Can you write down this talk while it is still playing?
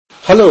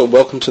Hello and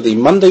welcome to the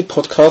Monday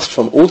podcast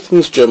from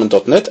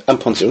allthingsgerman.net and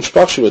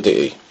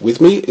pensionssprachschule.de. With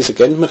me is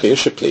again Maria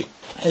Shipley.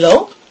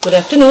 Hello, good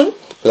afternoon.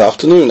 Good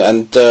afternoon,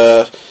 and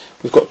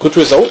we've got good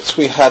results.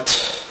 We had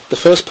the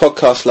first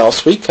podcast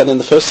last week, and in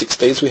the first 6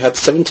 days we had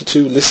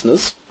 72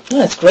 listeners. Oh,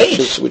 that's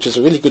great. Which is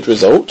a really good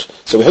result.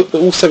 So we hope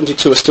that all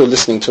 72 are still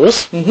listening to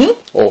us.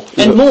 Mm-hmm.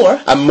 And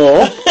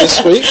more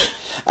this week.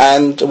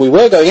 And we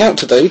were going out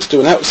today to do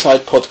an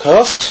outside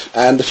podcast,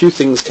 and a few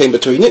things came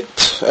between it.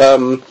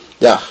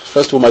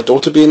 First of all, my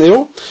daughter being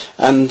ill,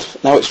 and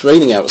now it's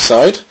raining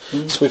outside.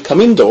 So we've come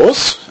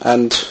indoors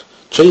and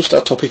changed our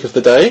topic of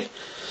the day,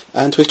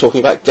 and we're talking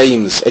about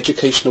games,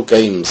 educational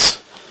games.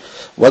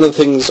 One of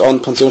the things on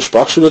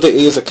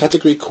pensionssprachschule.de is a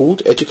category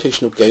called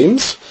educational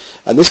games,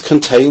 and this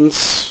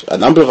contains a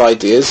number of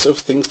ideas of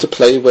things to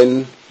play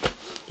when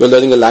you're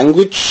learning a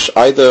language,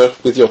 either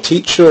with your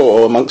teacher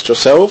or amongst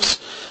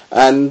yourselves.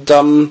 And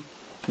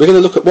we're going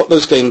to look at what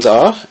those games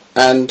are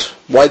and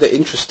why they're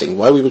interesting,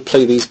 why we would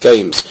play these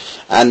games.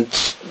 And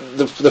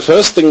the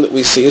first thing that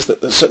we see is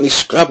that there's certainly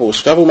Scrabble.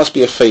 Scrabble must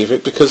be a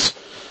favourite because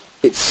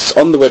it's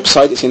on the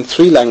website, it's in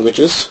 3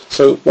 languages.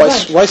 So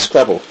why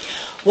Scrabble?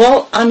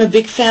 Well, I'm a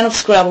big fan of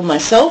Scrabble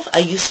myself. I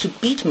used to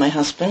beat my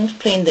husband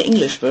playing the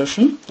English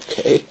version.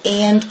 Okay.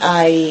 And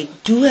I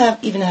do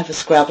even have a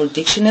Scrabble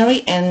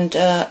dictionary, and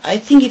I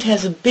think it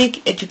has a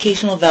big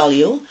educational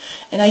value.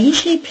 And I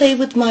usually play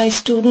with my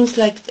students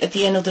like at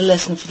the end of the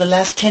lesson for the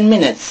last 10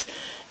 minutes.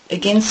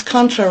 Against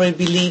contrary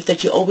belief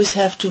that you always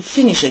have to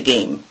finish a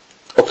game.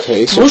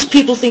 Okay. So most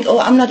people think,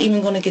 I'm not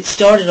even going to get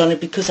started on it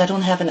because I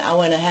don't have an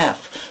hour and a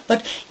half.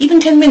 But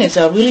even 10 minutes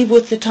are really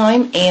worth the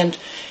time, and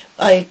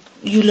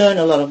you learn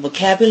a lot of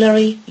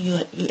vocabulary, you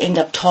end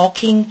up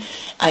talking,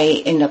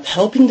 I end up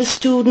helping the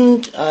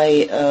student,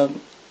 I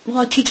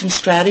teach them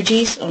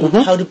strategies on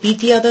how to beat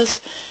the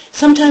others.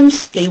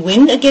 Sometimes they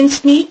win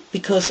against me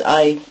because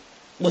I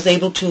was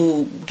able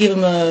to give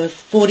them a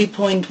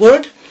 40-point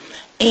word,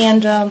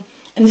 and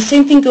the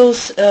same thing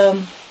goes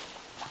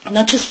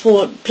not just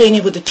for playing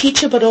it with the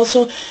teacher, but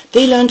also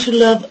they learn to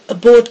love a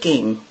board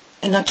game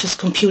and not just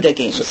computer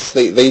games.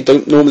 So they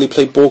don't normally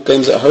play board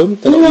games at home?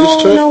 They're not used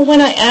to it? No, when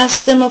I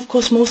ask them, of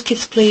course, most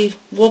kids play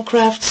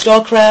Warcraft,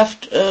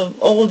 Starcraft,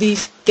 all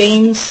these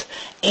games,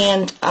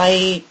 and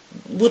I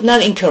would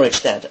not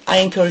encourage that. I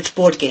encourage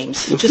board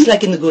games, just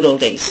like in the good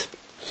old days.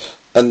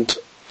 And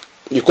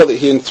you've got it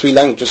here in 3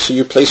 languages, so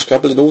you play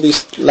Scrabble in all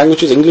these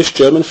languages, English,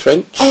 German,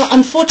 French?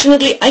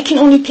 Unfortunately, I can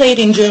only play it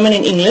in German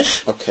and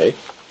English. Okay.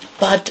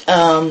 But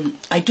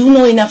I do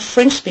know enough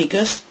French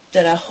speakers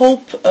that I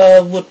hope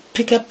would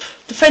pick up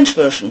the French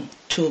version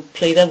to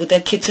play that with their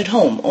kids at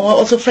home, or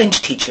also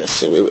French teachers.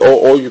 So,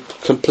 or you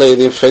can play it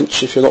in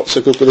French if you're not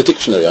so good with a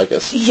dictionary, I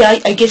guess. Yeah,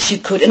 I guess you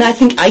could, and I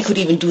think I could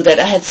even do that.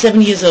 I had 7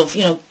 years of,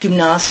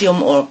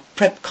 gymnasium or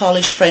prep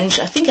college French.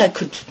 I think I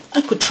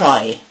could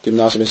try.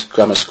 Gymnasium is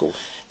grammar school.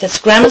 That's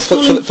grammar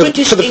school in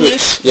British for the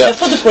English. Brits, yeah.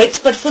 For the Brits,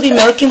 but for the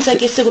Americans, I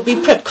guess it would be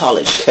prep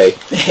college. Okay.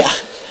 Yeah.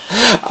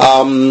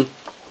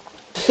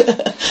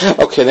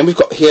 Okay, then we've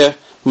got here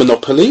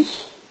Monopoly.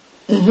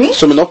 Mm-hmm.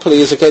 So Monopoly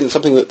is, again,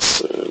 something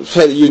that's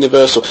fairly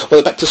universal.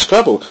 Well, back to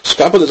Scrabble.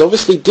 Scrabble is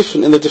obviously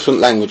different in the different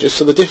languages,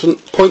 so the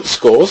different point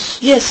scores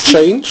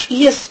change.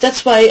 Yes,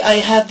 that's why I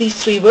have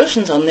these 3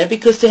 versions on there,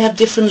 because they have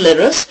different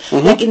letters.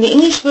 Mm-hmm. Like in the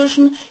English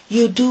version,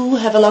 you do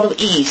have a lot of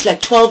E's,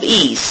 like 12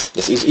 E's.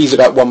 Yes, E's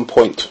about 1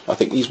 point. I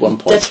think E's 1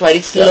 point. That's right,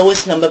 it's the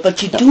lowest number,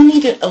 but you do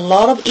need a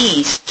lot of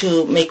E's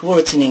to make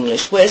words in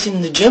English, whereas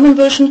in the German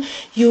version,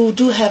 you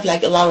do have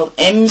like a lot of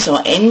M's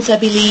or N's, I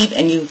believe,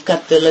 and you've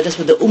got the letters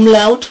with the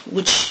umlaut,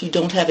 which you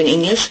don't have in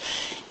English.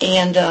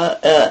 And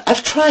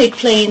I've tried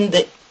playing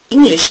the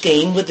English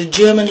game with the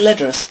German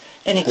letters,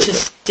 and it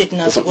just did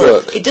not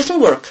work. It doesn't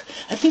work.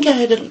 I think I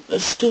had a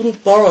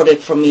student borrowed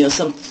it from me or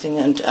something,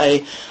 and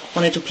I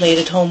wanted to play it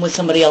at home with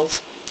somebody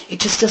else. It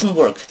just doesn't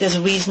work. There's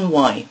a reason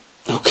why.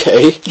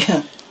 Okay.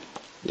 Yeah.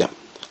 Yeah.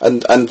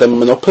 And then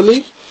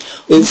Monopoly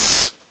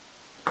is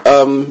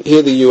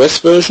here the US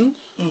version.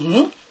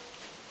 Mm-hmm.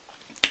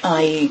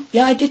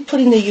 I did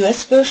put in the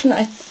US version,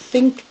 I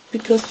think,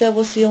 because that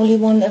was the only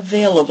one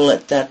available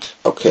at that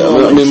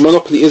moment. I mean,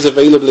 Monopoly is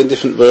available in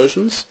different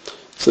versions.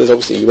 So there's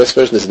obviously a US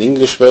version, there's an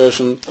English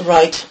version.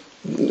 Right.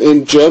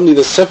 In Germany,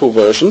 there's several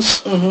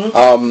versions.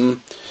 Mm-hmm.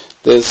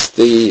 There's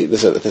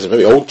a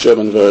very old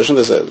German version.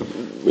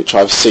 Which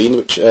I've seen,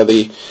 which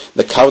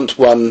the current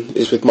one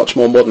is with much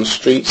more modern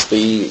streets.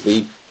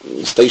 The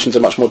stations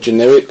are much more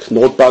generic: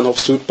 Nordbahnhof,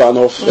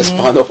 Südbahnhof,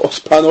 Westbahnhof,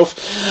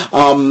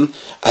 Ostbahnhof.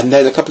 And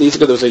then a couple of years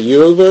ago, there was a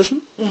Euro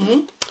version.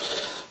 Mm-hmm.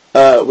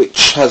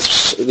 Which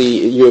has the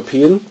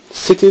European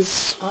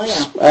cities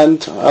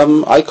and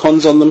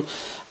icons on them,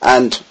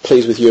 and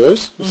plays with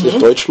euros, the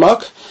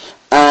Deutschmark.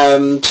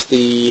 And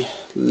the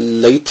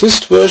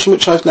latest version,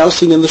 which I've now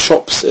seen in the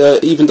shops,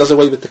 even does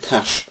away with the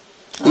cash.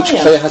 Each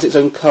player has its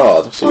own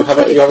card, so you have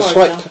a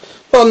swipe.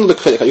 Well, not a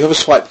credit card, you have a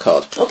swipe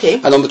card.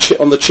 Okay. And on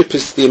the chip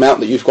is the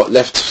amount that you've got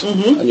left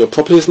and your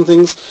properties and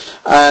things.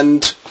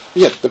 And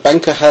the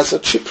banker has a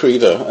chip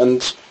reader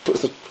and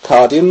puts the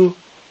card in,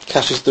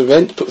 cashes the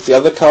rent, puts the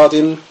other card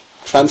in,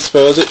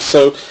 transfers it.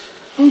 So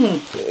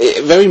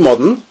very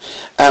modern.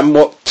 And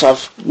what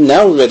I've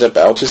now read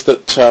about is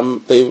that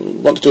they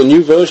want to do a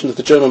new version of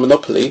the German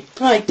Monopoly.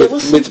 Right, there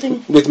was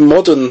something... with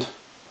modern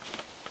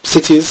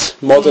cities,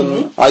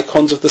 modern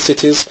icons of the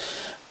cities,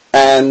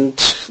 and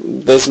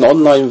there's an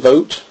online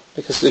vote,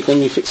 because they can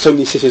only fit so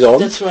many cities on.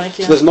 That's right,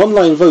 yeah. So there's an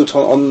online vote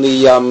on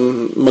the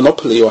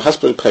Monopoly or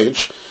Hasbro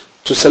page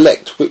to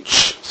select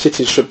which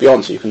cities should be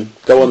on, so you can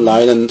go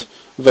online and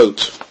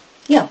vote.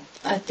 Yeah,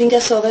 I think I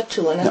saw that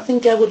too, and I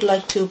think I would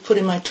like to put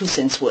in my 2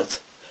 cents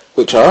worth.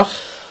 Which are?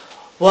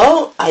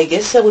 Well, I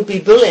guess that would be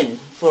Berlin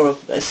for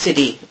a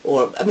city,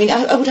 or I mean,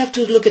 I would have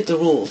to look at the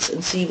rules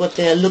and see what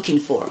they're looking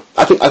for.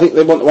 I think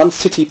they want 1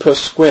 city per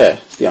square.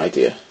 Is the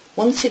idea.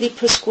 1 city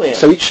per square.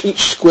 So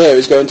each square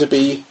is going to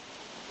be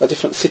a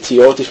different city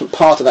or a different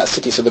part of that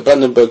city. So the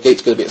Brandenburg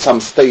Gate's going to be at some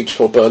stage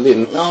for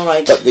Berlin. All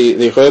right. But the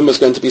Römer is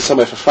going to be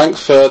somewhere for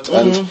Frankfurt,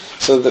 and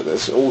so that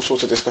there's all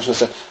sorts of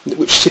discussions as to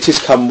which cities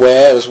come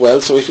where as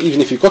well. So even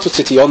if you've got a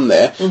city on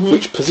there,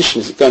 which position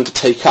is it going to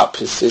take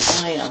up? Is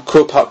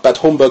Kurpark Bad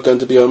Homburg going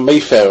to be on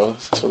Mayfair or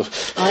sort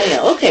of?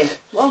 Okay.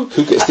 Well,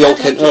 who gets the old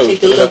Kent Road?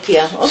 Take a look,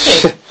 yeah.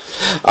 Okay.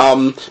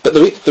 But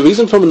the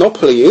reason for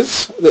Monopoly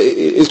is that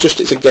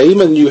it's a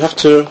game and you have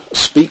to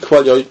speak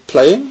while you're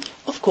playing.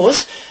 Of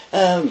course.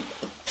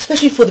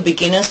 Especially for the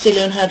beginners, they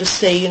learn how to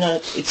say,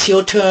 it's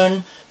your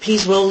turn,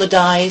 please roll the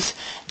dice.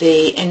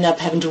 They end up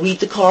having to read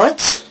the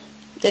cards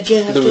that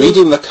you have to...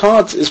 Reading the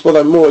cards is what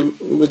I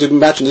would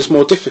imagine is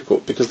more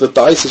difficult, because the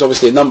dice is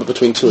obviously a number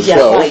between 2 as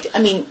well. Yeah, right.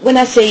 I mean, when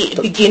I say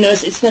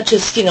beginners, it's not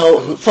just,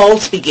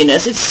 false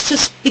beginners. It's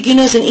just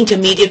beginners and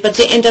intermediate, but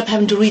they end up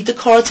having to read the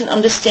cards and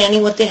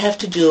understanding what they have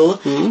to do.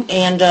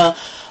 And,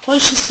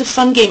 it's just a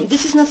fun game.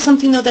 This is not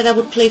something, though, that I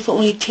would play for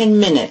only 10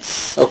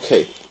 minutes.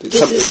 Okay.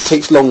 It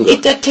takes longer.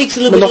 That takes a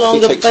little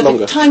Monopoly bit longer. Takes by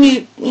longer. the time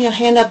you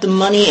hand out the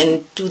money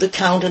and do the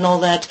count and all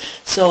that,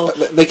 so...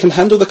 They can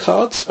handle the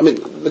cards? I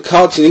mean, the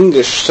cards in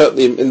English,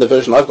 certainly in the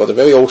version I've got, are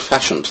very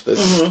old-fashioned.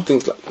 There's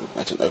things like,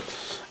 I don't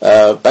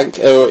know, bank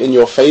error in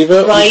your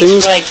favour and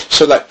things. Right.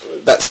 So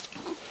that's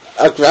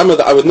a grammar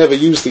that I would never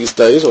use these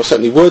days, or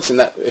certainly words in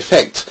that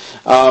effect,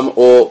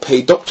 or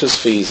pay doctor's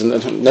fees,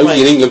 and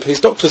nobody in England pays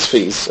doctor's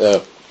fees,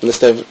 unless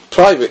they're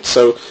private,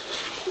 so...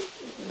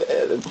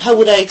 How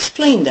would I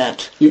explain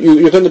that?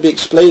 You're going to be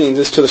explaining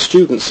this to the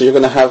students, so you're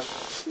going to have,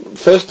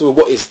 first of all,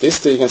 what is this?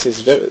 So you're going to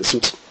say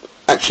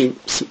some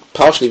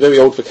partially very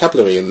old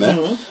vocabulary in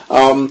there,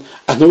 and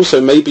also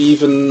maybe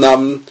even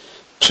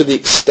to the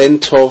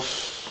extent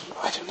of,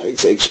 I don't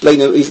know, explain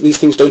that these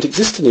things don't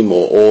exist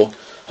anymore, or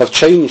have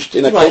changed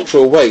in a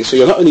cultural way. So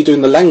you're not only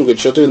doing the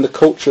language, you're doing the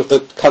culture of the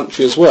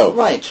country as well.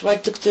 Right.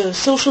 The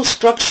social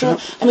structure.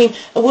 I mean,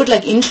 a word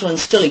like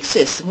insurance still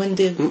exists. When a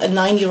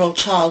 9-year-old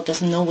child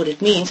doesn't know what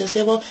it means, I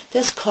say, well,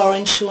 there's car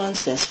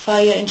insurance, there's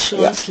fire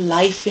insurance,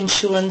 life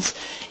insurance,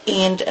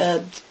 and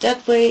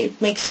that way it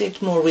makes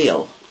it more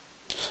real.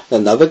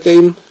 Another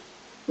game,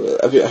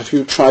 have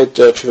you tried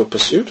Trivial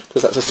Pursuit?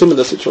 Because that's a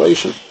similar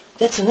situation.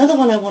 That's another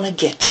one I want to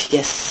get,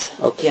 yes.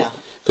 Okay. Yeah.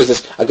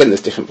 Because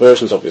there's different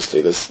versions.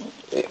 Obviously, there's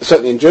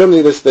certainly in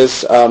Germany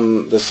there's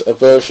a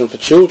version for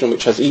children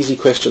which has easy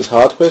questions,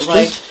 hard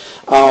questions,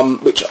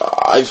 which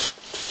I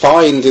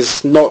find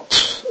is not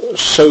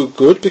so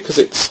good because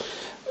it's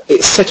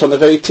set on a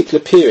very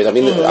particular period. I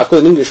mean, I've got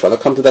an English one. I'll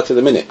come to that in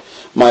a minute.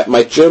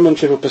 My German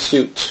Trivial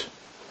Pursuit.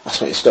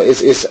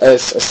 Is a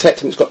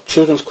set, and it's got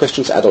children's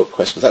questions, adult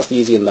questions. That's the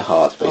easy and the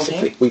hard,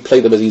 basically. Okay. We play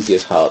them as easy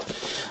and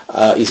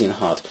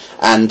hard.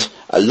 And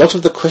a lot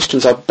of the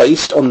questions are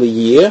based on the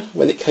year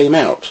when it came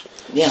out.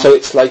 Yeah. So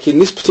it's like in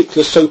this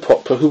particular soap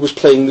opera, who was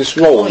playing this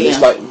role? And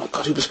it's like, oh my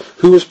God,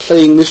 who was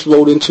playing this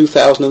role in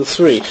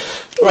 2003?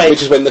 Right.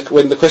 Which is when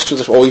the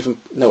questions are, or even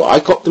no, I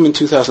got them in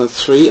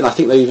 2003, and I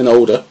think they're even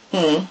older.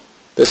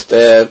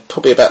 They're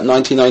probably about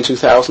 99,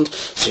 2000.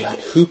 So you're like,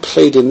 who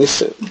played in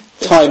this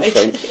time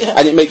frame? Yeah.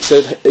 And it makes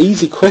an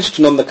easy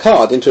question on the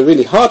card into a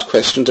really hard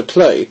question to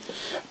play,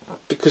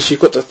 because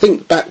you've got to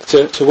think back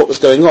to what was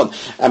going on.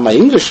 And my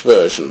English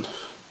version,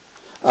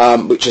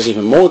 which is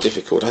even more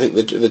difficult, I think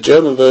the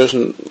German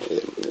version,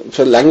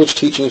 for language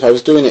teaching, if I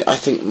was doing it, I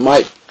think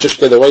might just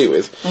get away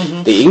with.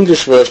 The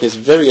English version is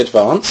very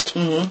advanced.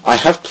 I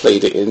have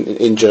played it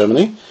in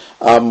Germany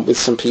with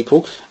some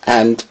people,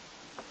 and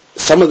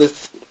some of the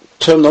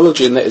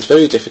terminology in there is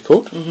very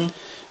difficult.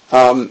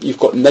 You've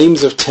got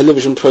names of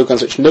television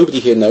programs which nobody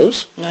here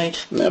knows,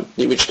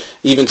 which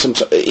even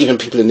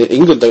people in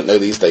England don't know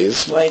these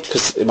days.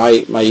 Because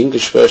my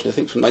English version, I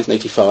think, from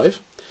 1985,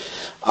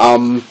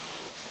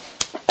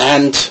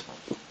 and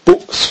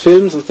books,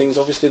 films, and things.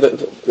 Obviously,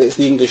 it's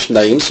the English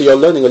name, so you're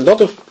learning a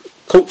lot of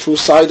cultural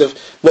side of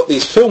what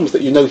these films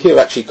that you know here are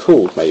actually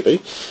called,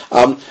 maybe.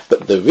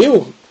 But the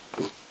real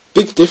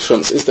big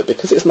difference is that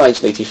because it's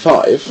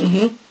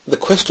 1985, the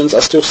questions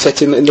are still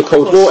set in the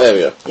Cold War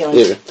area.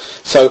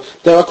 So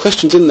there are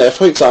questions in there,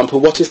 for example,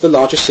 what is the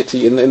largest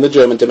city in the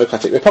German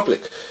Democratic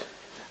Republic?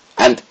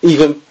 And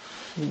even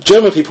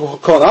German people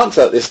can't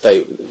answer at this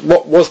day,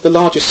 what was the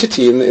largest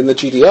city in the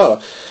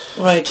GDR?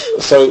 Right.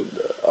 So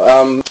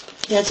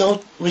Yeah, it's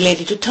all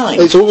related to time.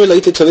 It's all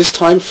related to this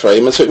time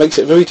frame, and so it makes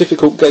it a very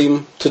difficult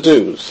game to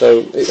do.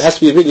 So it has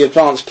to be a really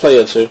advanced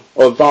player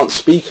or advanced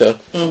speaker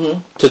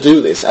to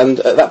do this. And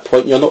at that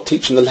point, you're not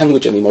teaching the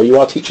language anymore. You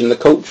are teaching the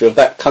culture of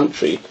that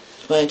country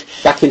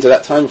back into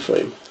that time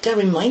frame. That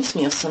reminds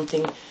me of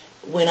something.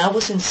 When I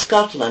was in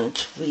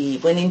Scotland, we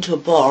went into a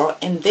bar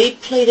and they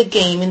played a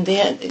game in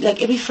there. Like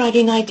every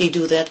Friday night they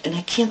do that, and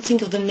I can't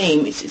think of the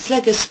name. It's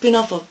like a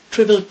spin-off of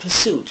Trivial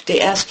Pursuit.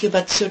 They ask you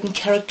about certain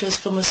characters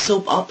from a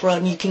soap opera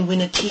and you can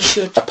win a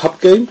T-shirt. A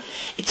pub game?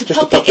 It's a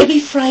pub game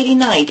every Friday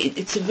night.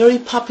 It's a very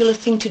popular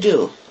thing to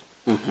do.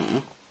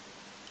 Mm-hmm.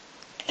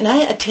 And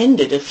I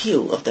attended a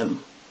few of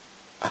them.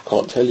 I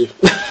can't tell you.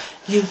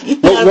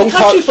 You've been out of the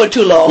country for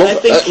too long, I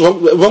think.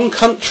 Wrong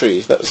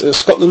country.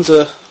 Scotland's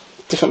a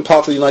different part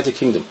of the United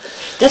Kingdom.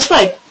 That's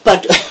right,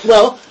 but,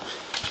 well,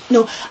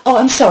 no. Oh,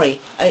 I'm sorry.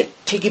 I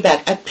take it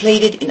back. I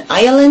played it in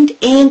Ireland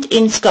and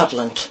in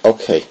Scotland.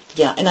 Okay.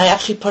 Yeah, and I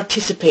actually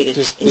participated.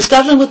 In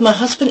Scotland with my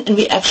husband, and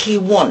we actually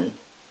won.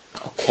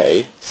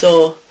 Okay.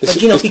 So,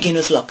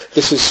 beginner's luck.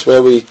 This is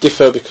where we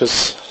differ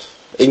because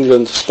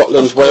England,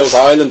 Scotland, Wales,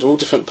 Ireland are all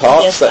different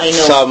parts. Yes, I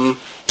know.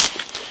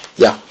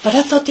 Yeah. But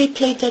I thought they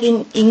played that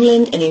in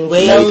England and in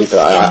Wales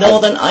and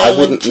Northern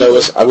Ireland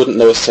I wouldn't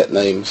know a set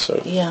name,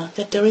 so. Yeah,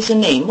 that there is a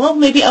name. Well,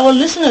 maybe our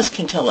listeners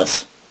can tell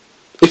us.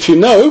 If you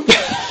know.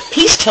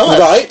 Please tell us.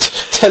 Right,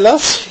 tell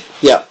us.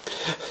 Yeah.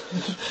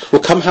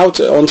 We'll come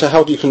on to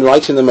how you can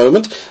write in a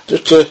moment.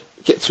 Just to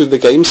get through the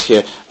games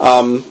here.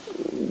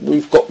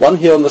 We've got one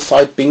here on the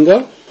side,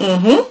 bingo.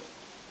 Mm-hmm.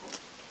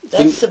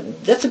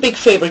 That's a big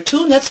favorite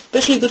too, and that's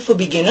especially good for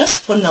beginners,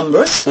 for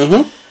numbers.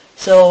 Mm-hmm.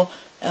 So,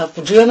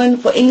 for German,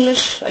 for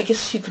English, I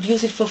guess you could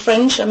use it for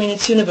French. I mean,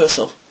 it's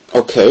universal.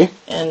 Okay.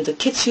 And the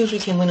kids usually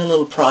can win a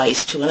little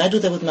prize too, and I do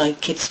that with my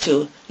kids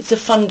too. It's a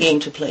fun game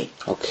to play.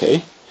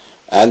 Okay.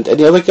 And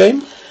any other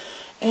game?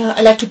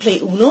 I like to play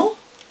Uno.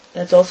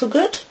 That's also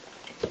good.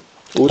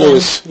 Uno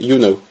is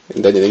Uno,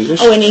 and then in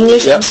English. Oh, in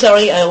English, yeah. I'm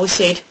sorry, I always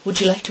say it,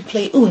 would you like to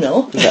play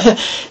Uno? Yeah.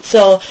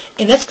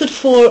 And that's good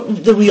for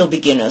the real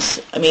beginners.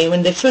 I mean,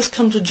 when they first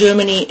come to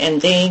Germany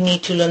and they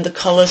need to learn the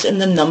colors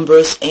and the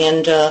numbers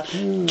and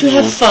to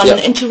have fun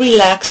and to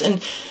relax, and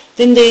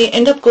then they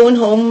end up going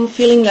home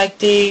feeling like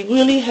they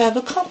really have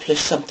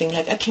accomplished something,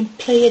 like I can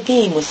play a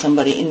game with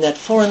somebody in that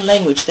foreign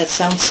language. That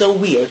sounds so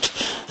weird.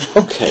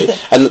 Okay,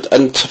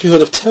 and have you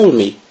heard of Tell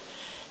Me?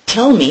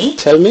 Tell Me?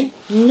 Tell Me?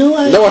 No,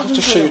 I have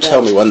to show you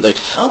Tell Me one day.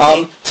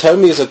 Okay. Tell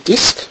Me is a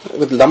disc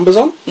with numbers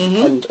on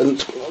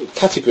and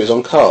categories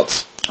on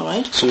cards. All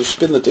right. So you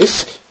spin the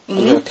disc and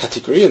you have a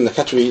category, and the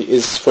category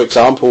is, for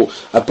example,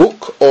 a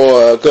book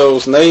or a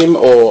girl's name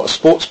or a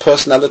sports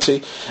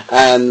personality,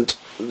 and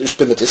you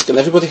spin the disc and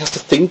everybody has to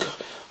think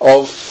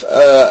of,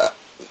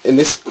 in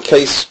this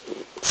case,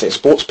 say a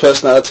sports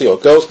personality or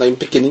a girl's name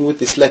beginning with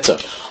this letter.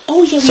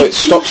 Oh, yeah, so it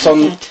stops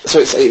on. That. So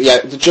it's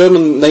the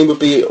German name would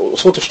be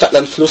sort of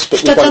Stadtlandfluss,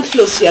 but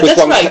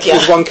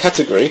with one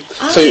category.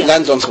 So it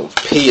lands on sort of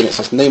P, and it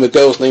says name a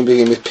girl's name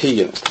beginning with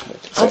P, and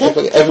so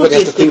everybody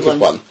has to think of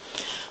one.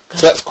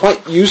 So that's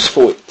quite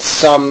useful.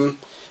 It's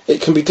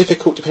it can be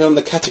difficult depending on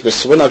the category.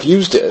 So when I've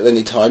used it at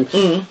any time,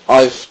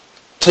 I've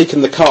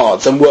taken the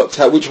cards and worked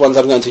out which ones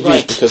I'm going to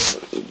use because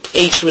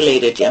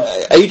age-related,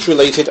 yeah.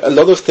 Age-related, a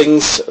lot of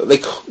things.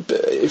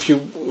 If you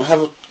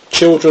have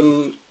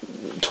children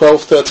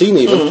 12, 13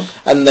 even,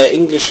 and their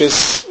English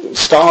is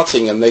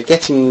starting and they're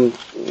getting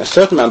a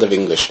certain amount of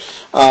English,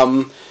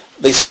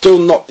 they're still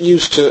not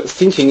used to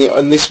thinking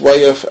in this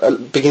way of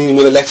beginning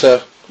with a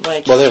letter,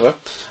 whatever.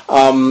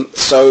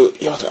 So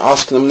you have to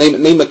ask them,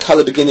 name a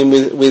colour beginning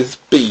with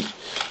B.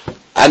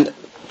 And,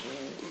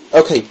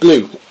 okay,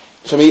 blue.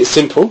 For me, it's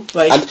simple,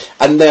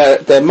 and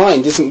their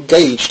mind isn't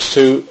gauged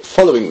to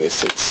following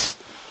this. It's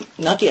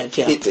not yet.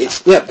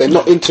 Yeah, they're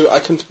not into.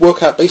 I can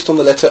work out based on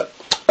the letter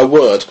a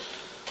word.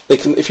 They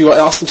can, if you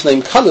ask them to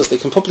name colours, they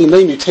can probably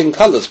name you 10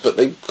 colours, but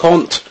they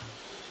can't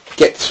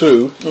get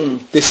through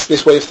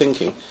this way of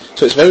thinking.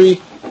 So it's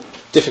very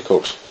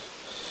difficult.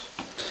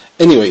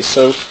 Anyway,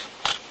 so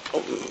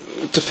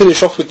to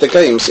finish off with the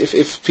games,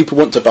 if people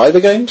want to buy the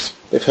games,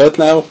 they've heard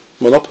now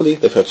Monopoly,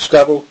 they've heard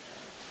Scrabble.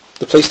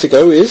 The place to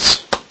go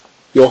is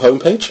your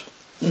homepage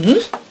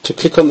to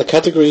click on the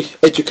category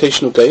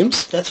Educational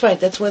Games. That's right,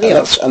 that's where they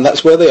are. And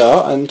that's where they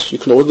are, and you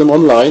can order them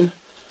online,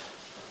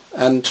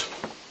 and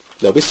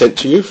they'll be sent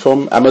to you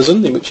from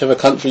Amazon in whichever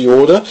country you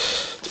order,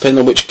 depending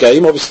on which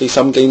game. Obviously,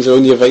 some games are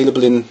only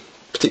available in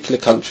particular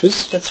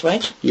countries. That's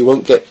right. You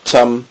won't get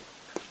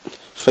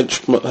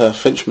French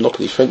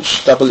Monopoly,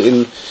 French Double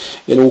in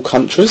all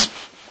countries.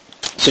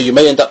 So you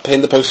may end up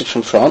paying the postage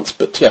from France,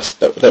 but yes,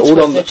 they're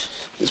all on.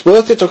 It's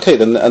worth it. Okay,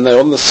 then, and they're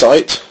on the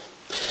site.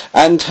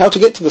 And how to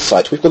get to the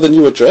site? We've got a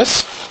new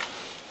address.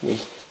 We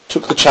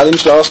took the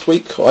challenge last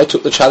week, or I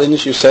took the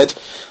challenge. You said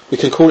we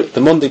can call it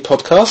the Monday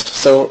Podcast.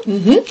 So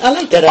I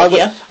like that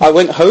idea. I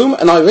went home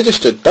and I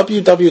registered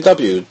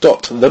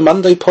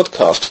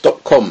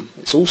www.themondaypodcast.com.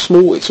 It's all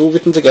small. It's all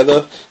written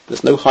together.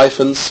 There's no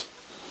hyphens.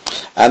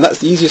 And that's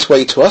the easiest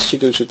way to us. You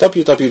go to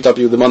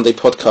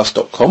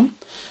www.themondaypodcast.com,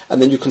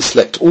 and then you can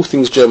select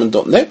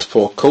allthingsgerman.net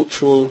for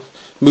cultural,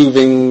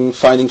 moving,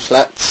 finding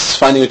flats,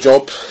 finding a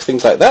job,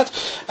 things like that.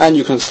 And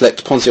you can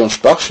select Pension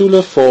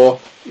Sprachschule for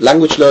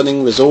language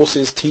learning,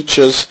 resources,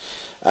 teachers,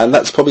 and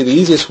that's probably the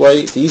easiest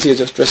way. It's the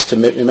easiest address to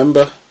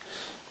remember,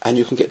 and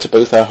you can get to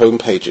both our home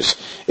pages.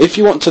 If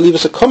you want to leave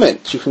us a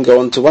comment, you can go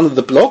onto one of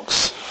the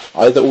blogs,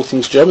 either All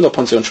Things German or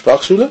Pension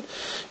Sprachschule.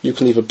 You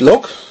can leave a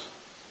blog.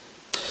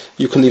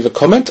 You can leave a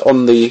comment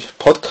on the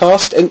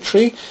podcast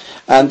entry,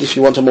 and if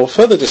you want a more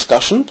further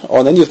discussion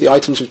on any of the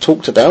items we've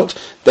talked about,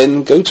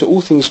 then go to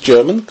All Things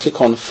German, click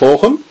on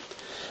Forum,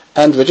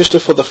 and register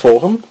for the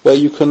forum, where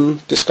you can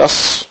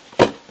discuss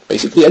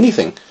basically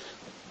anything.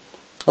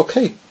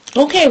 Okay.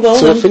 Okay, well...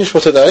 So we'll finish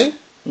for today.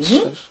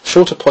 A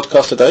shorter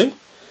podcast today.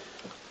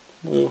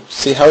 We'll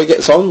see how it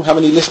gets on, how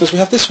many listeners we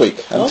have this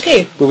week. And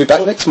okay. We'll be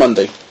back next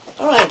Monday.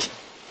 All right.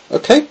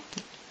 Okay.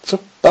 So,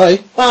 bye.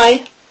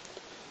 Bye.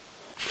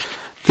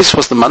 This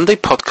was the Monday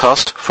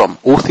podcast from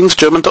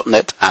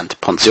allthingsgerman.net and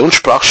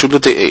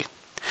pensionsprachschule.de.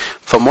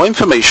 For more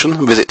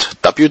information, visit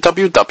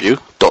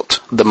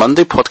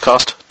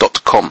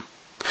www.themondaypodcast.com.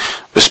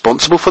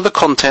 Responsible for the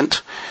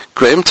content,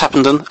 Graham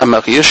Tappenden and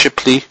Maria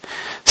Shipley,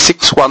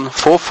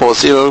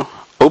 61440,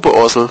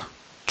 Oberursel,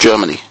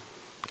 Germany.